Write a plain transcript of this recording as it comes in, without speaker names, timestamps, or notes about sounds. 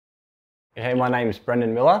Hey, my name is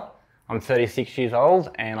Brendan Miller. I'm 36 years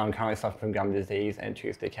old and I'm currently suffering from gum disease and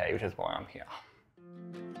tooth decay, which is why I'm here.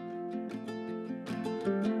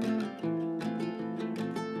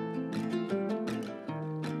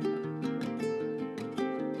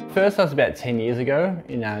 First, that was about 10 years ago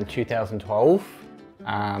in 2012.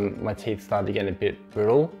 My teeth started getting a bit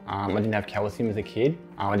brittle. I didn't have calcium as a kid.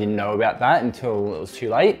 I didn't know about that until it was too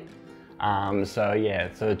late.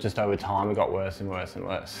 So just over time it got worse and worse and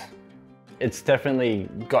worse. It's definitely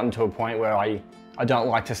gotten to a point where I don't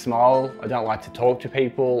like to smile, I don't like to talk to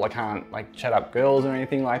people, I can't like chat up girls or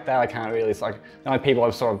anything like that. I can't really, it's like the only people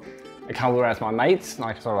I've sort of come around as my mates, and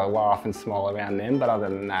I sort of laugh and smile around them, but other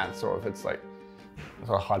than that, sort of it's like, I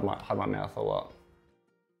sort of hide my mouth a lot.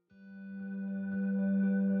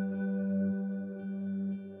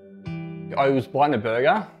 I was biting a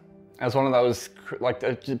burger. It was one of those, like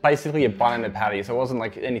basically a bun and a patty, so it wasn't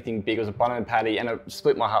like anything big, it was a bun and a patty, and it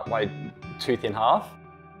split my tooth in half.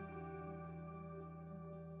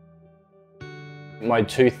 My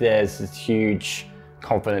tooth there is this huge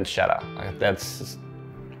confidence shatter. Like that's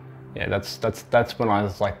when I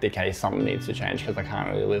was like, okay, something needs to change because I can't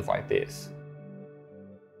really live like this.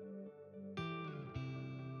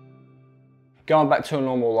 Going back to a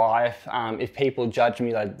normal life, if people judge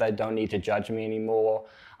me, they don't need to judge me anymore.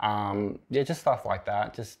 Yeah, just stuff like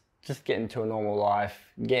that. Just getting to a normal life,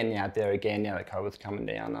 getting out there again now that COVID's coming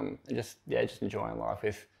down. Just enjoying life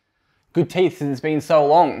with good teeth since it's been so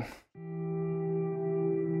long.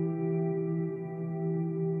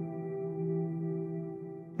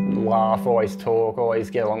 Laugh, always talk, always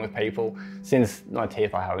get along with people. Since my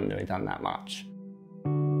teeth, I haven't really done that much.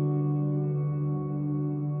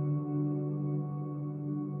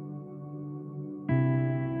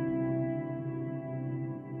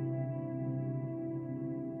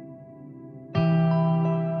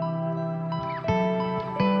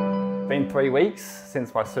 Been 3 weeks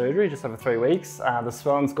since my surgery, just over 3 weeks. The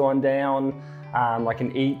swelling's gone down, I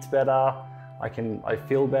can eat better, I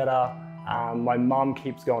feel better. My mum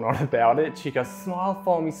keeps going on about it. She goes, smile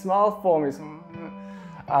for me, smile for me.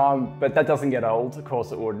 But that doesn't get old, of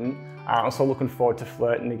course it wouldn't. I'm still looking forward to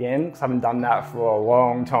flirting again, because I haven't done that for a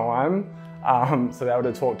long time. So be able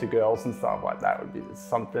to talk to girls and stuff like that would be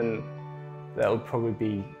something that would probably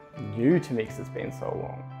be new to me because it's been so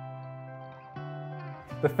long.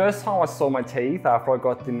 The first time I saw my teeth after I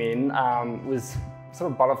got them in was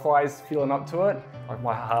sort of butterflies feeling up to it. Like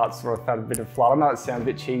my heart sort of felt a bit of flutter. I know it sounds a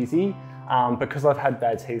bit cheesy. Because I've had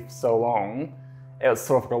bad teeth for so long, it was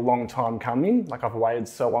sort of like a long time coming. Like I've waited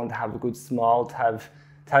so long to have a good smile, to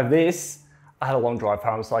have this. I had a long drive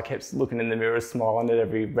home, so I kept looking in the mirror, smiling at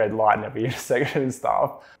every red light and every intersection and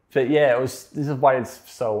stuff. But yeah, just waited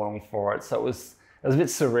so long for it. So it was a bit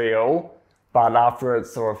surreal, but after it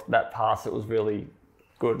sort of that passed, it was really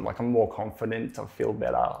good. Like I'm more confident, I feel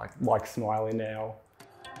better, I like smiling now.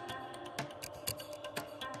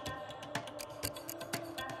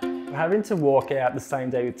 Having to walk out the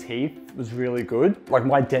same day with teeth was really good. Like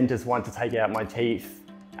my dentist wanted to take out my teeth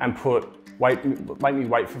and make me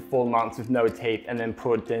wait for 4 months with no teeth and then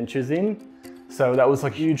put dentures in. So that was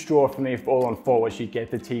like a huge draw for me all on four, where she'd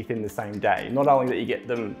get the teeth in the same day. Not only that you get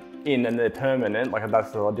them in and they're permanent, like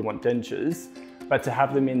that's what I didn't want dentures, but to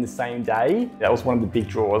have them in the same day, that was one of the big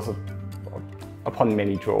draws upon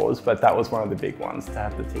many draws, but that was one of the big ones, to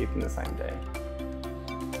have the teeth in the same day.